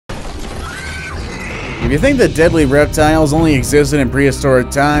If you think that deadly reptiles only existed in prehistoric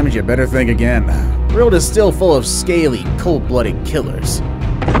times, you better think again. The world is still full of scaly, cold-blooded killers.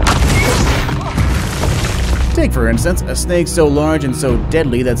 Take, for instance, a snake so large and so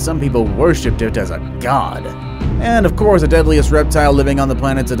deadly that some people worshipped it as a god. And, of course, the deadliest reptile living on the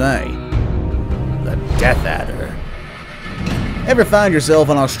planet today. The Death Adder. Ever find yourself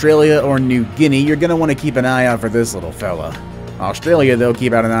in Australia or New Guinea, you're gonna want to keep an eye out for this little fella. Australia, though,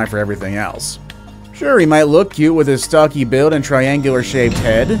 keep out an eye for everything else. Sure, he might look cute with his stocky build and triangular-shaped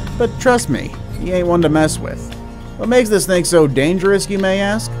head, but trust me, he ain't one to mess with. What makes this snake so dangerous, you may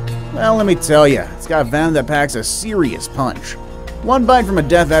ask? Well, let me tell you, it's got venom that packs a serious punch. One bite from a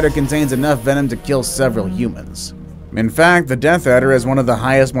Death Adder contains enough venom to kill several humans. In fact, the Death Adder has one of the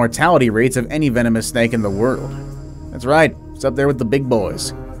highest mortality rates of any venomous snake in the world. That's right, it's up there with the big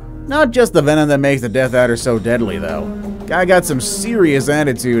boys. Not just the venom that makes the Death Adder so deadly, though. Guy got some serious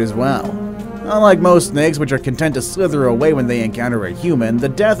attitude as well. Unlike most snakes, which are content to slither away when they encounter a human, the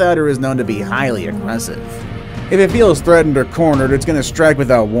Death Adder is known to be highly aggressive. If it feels threatened or cornered, it's going to strike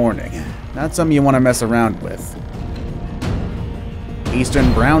without warning. Not something you want to mess around with.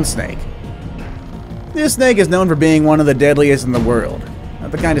 Eastern brown snake. This snake is known for being one of the deadliest in the world.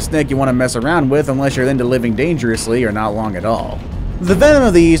 Not the kind of snake you want to mess around with unless you're into living dangerously or not long at all. The venom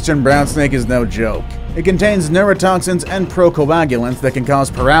of the eastern brown snake is no joke. It contains neurotoxins and procoagulants that can cause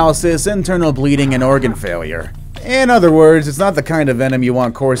paralysis, internal bleeding, and organ failure. In other words, it's not the kind of venom you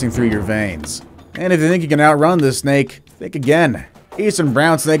want coursing through your veins. And if you think you can outrun this snake, think again. Eastern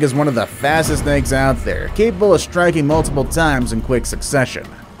brown snake is one of the fastest snakes out there, capable of striking multiple times in quick succession.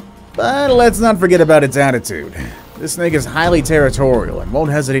 But let's not forget about its attitude. This snake is highly territorial and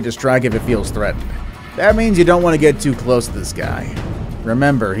won't hesitate to strike if it feels threatened. That means you don't want to get too close to this guy.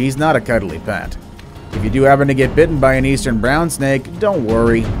 Remember, he's not a cuddly pet. If you do happen to get bitten by an eastern brown snake, don't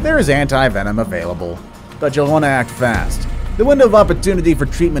worry, there is anti-venom available. But you'll want to act fast. The window of opportunity for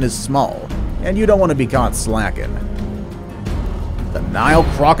treatment is small, and you don't want to be caught slacking. The Nile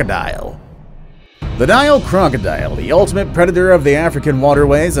crocodile. The Nile crocodile, the ultimate predator of the African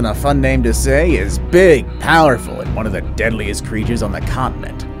waterways and a fun name to say, is big, powerful, and one of the deadliest creatures on the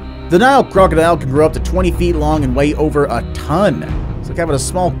continent. The Nile crocodile can grow up to 20 feet long and weigh over a ton. It's like having a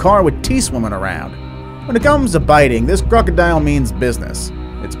small car with teeth swimming around. When it comes to biting, this crocodile means business.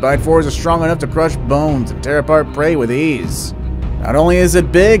 Its bite force is strong enough to crush bones and tear apart prey with ease. Not only is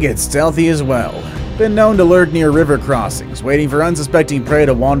it big, it's stealthy as well. Been known to lurk near river crossings, waiting for unsuspecting prey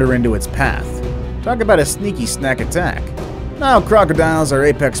to wander into its path. Talk about a sneaky snack attack. Nile crocodiles are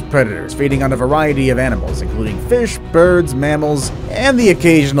apex predators, feeding on a variety of animals, including fish, birds, mammals, and the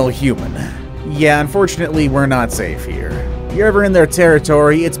occasional human. Yeah, unfortunately, we're not safe here. If you're ever in their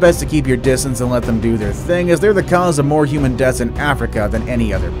territory, it's best to keep your distance and let them do their thing, as they're the cause of more human deaths in Africa than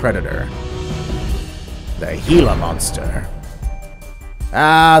any other predator. The Gila monster.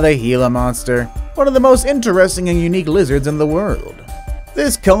 Ah, the Gila monster. One of the most interesting and unique lizards in the world.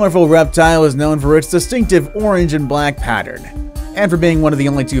 This colorful reptile is known for its distinctive orange and black pattern, and for being one of the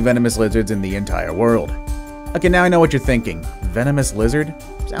only two venomous lizards in the entire world. Okay, now I know what you're thinking. Venomous lizard?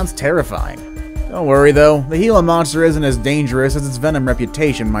 Sounds terrifying. Don't worry though, the Gila monster isn't as dangerous as its venom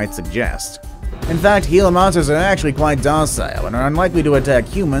reputation might suggest. In fact, Gila monsters are actually quite docile and are unlikely to attack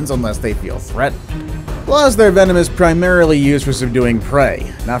humans unless they feel threatened. Plus, their venom is primarily used for subduing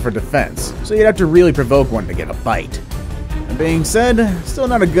prey, not for defense, so you'd have to really provoke one to get a bite. That being said, still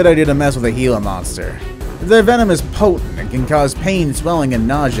not a good idea to mess with a Gila monster. Their venom is potent and can cause pain, swelling, and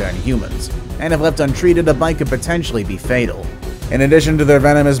nausea in humans, and if left untreated, a bite could potentially be fatal. In addition to their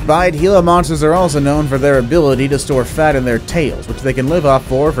venomous bite, Gila monsters are also known for their ability to store fat in their tails, which they can live off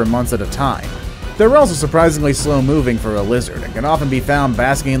for months at a time. They're also surprisingly slow-moving for a lizard and can often be found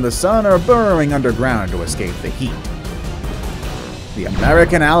basking in the sun or burrowing underground to escape the heat. The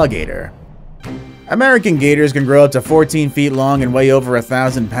American alligator. American gators can grow up to 14 feet long and weigh over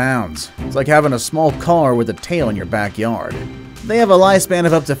 1,000 pounds. It's like having a small car with a tail in your backyard. They have a lifespan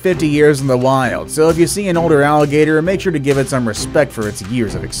of up to 50 years in the wild, so if you see an older alligator, make sure to give it some respect for its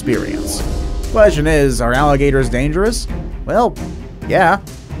years of experience. Question is, are alligators dangerous? Well, yeah.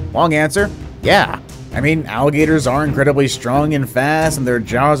 Long answer, yeah. I mean, alligators are incredibly strong and fast, and their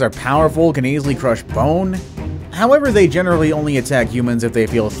jaws are powerful, can easily crush bone. However, they generally only attack humans if they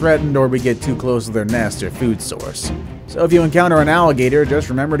feel threatened or we get too close to their nest or food source. So if you encounter an alligator, just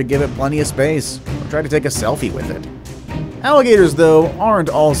remember to give it plenty of space, or try to take a selfie with it. Alligators, though, aren't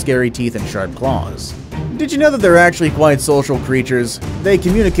all scary teeth and sharp claws. Did you know that they're actually quite social creatures? They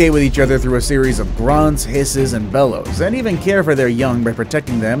communicate with each other through a series of grunts, hisses, and bellows, and even care for their young by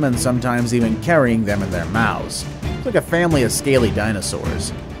protecting them and sometimes even carrying them in their mouths. It's like a family of scaly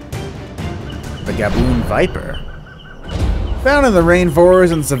dinosaurs. the Gaboon viper. Found in the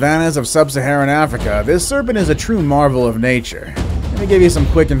rainforests and savannas of sub-Saharan Africa, this serpent is a true marvel of nature. Let me give you some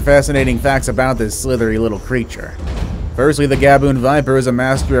quick and fascinating facts about this slithery little creature. Firstly, the Gaboon viper is a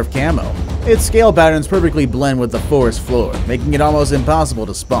master of camo. Its scale patterns perfectly blend with the forest floor, making it almost impossible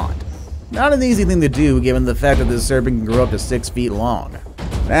to spot. Not an easy thing to do given the fact that this serpent can grow up to 6 feet long.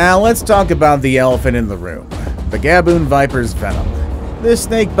 Now let's talk about the elephant in the room, the Gaboon viper's venom. This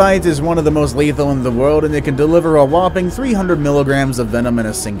snake bite is one of the most lethal in the world, and it can deliver a whopping 300 milligrams of venom in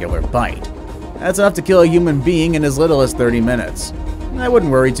a singular bite. That's enough to kill a human being in as little as 30 minutes. I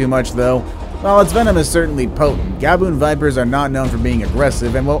wouldn't worry too much though. While its venom is certainly potent, Gaboon vipers are not known for being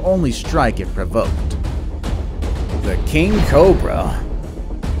aggressive and will only strike if provoked. The King Cobra.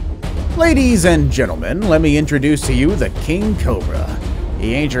 Ladies and gentlemen, let me introduce to you the King Cobra.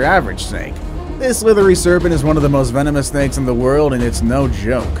 He ain't your average snake. This slithery serpent is one of the most venomous snakes in the world, and it's no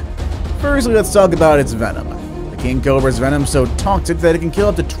joke. Firstly, let's talk about its venom. The King Cobra's venom is so toxic that it can kill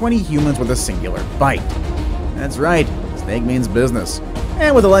up to 20 humans with a singular bite. That's right, snake means business.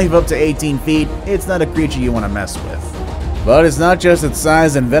 And with a length of up to 18 feet, it's not a creature you want to mess with. But it's not just its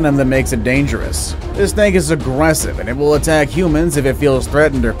size and venom that makes it dangerous. This snake is aggressive, and it will attack humans if it feels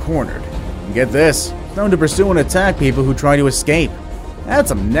threatened or cornered. And get this, it's known to pursue and attack people who try to escape. That's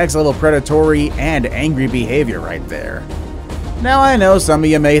some next-level predatory and angry behavior right there. Now I know some of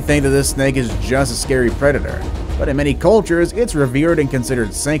you may think that this snake is just a scary predator, but in many cultures, it's revered and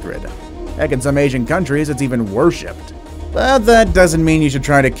considered sacred. Heck, in some Asian countries, it's even worshipped. But that doesn't mean you should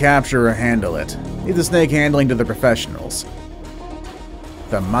try to capture or handle it. Leave the snake handling to the professionals.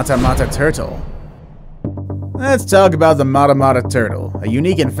 The Mata Mata turtle. Let's talk about the Mata Mata turtle, a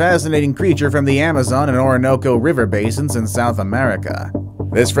unique and fascinating creature from the Amazon and Orinoco river basins in South America.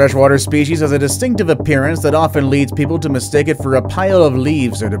 This freshwater species has a distinctive appearance that often leads people to mistake it for a pile of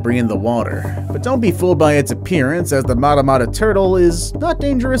leaves or debris in the water. But don't be fooled by its appearance, as the Mata Mata turtle is not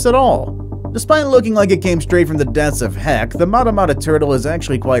dangerous at all. Despite looking like it came straight from the depths of heck, the Mata Mata turtle is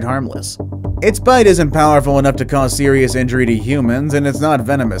actually quite harmless. Its bite isn't powerful enough to cause serious injury to humans, and it's not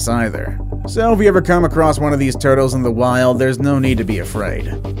venomous either. So if you ever come across one of these turtles in the wild, there's no need to be afraid.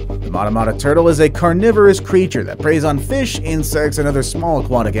 The Mata Mata turtle is a carnivorous creature that preys on fish, insects, and other small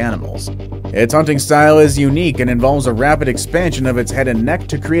aquatic animals. Its hunting style is unique and involves a rapid expansion of its head and neck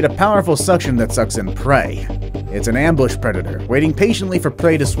to create a powerful suction that sucks in prey. It's an ambush predator, waiting patiently for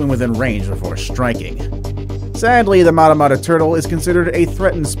prey to swim within range before striking. Sadly, the Mata Mata turtle is considered a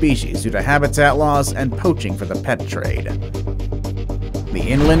threatened species due to habitat loss and poaching for the pet trade. The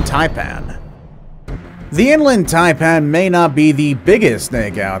inland taipan. The inland taipan may not be the biggest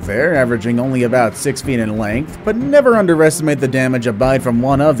snake out there, averaging only about 6 feet in length, but never underestimate the damage a bite from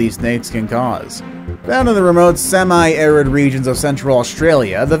one of these snakes can cause. Found in the remote semi-arid regions of Central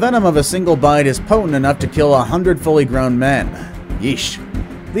Australia, the venom of a single bite is potent enough to kill 100 fully grown men. Yeesh.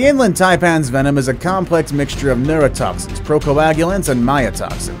 The inland taipan's venom is a complex mixture of neurotoxins, procoagulants, and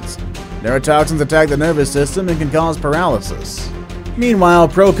myotoxins. Neurotoxins attack the nervous system and can cause paralysis. Meanwhile,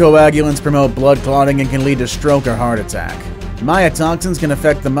 procoagulants promote blood clotting and can lead to stroke or heart attack. Myotoxins can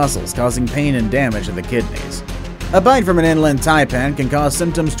affect the muscles, causing pain and damage to the kidneys. A bite from an inland taipan can cause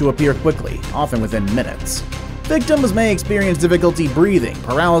symptoms to appear quickly, often within minutes. Victims may experience difficulty breathing,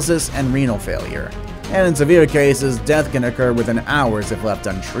 paralysis, and renal failure. And in severe cases, death can occur within hours if left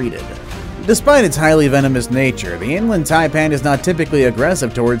untreated. Despite its highly venomous nature, the inland taipan is not typically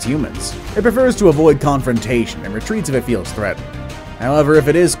aggressive towards humans. It prefers to avoid confrontation and retreats if it feels threatened. However, if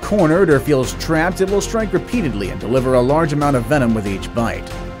it is cornered or feels trapped, it will strike repeatedly and deliver a large amount of venom with each bite.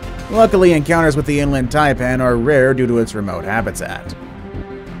 Luckily, encounters with the inland taipan are rare due to its remote habitat.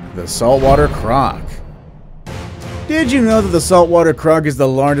 The saltwater croc. Did you know that the saltwater croc is the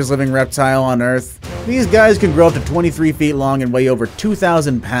largest living reptile on Earth? These guys can grow up to 23 feet long and weigh over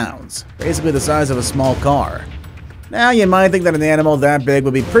 2,000 pounds, basically the size of a small car. Now, you might think that an animal that big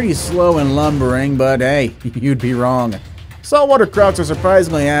would be pretty slow and lumbering, but hey, you'd be wrong. Saltwater crocs are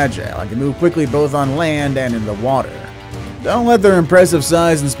surprisingly agile and can move quickly both on land and in the water. Don't let their impressive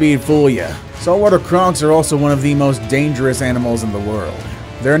size and speed fool you. Saltwater crocs are also one of the most dangerous animals in the world.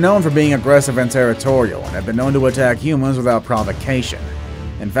 They're known for being aggressive and territorial and have been known to attack humans without provocation.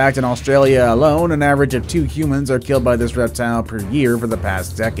 In fact, in Australia alone, an average of 2 humans are killed by this reptile per year for the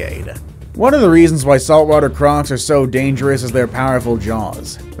past decade. One of the reasons why saltwater crocs are so dangerous is their powerful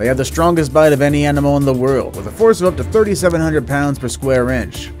jaws. They have the strongest bite of any animal in the world, with a force of up to 3,700 pounds per square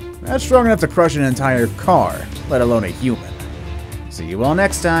inch. That's strong enough to crush an entire car, let alone a human. See you all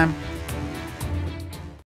next time.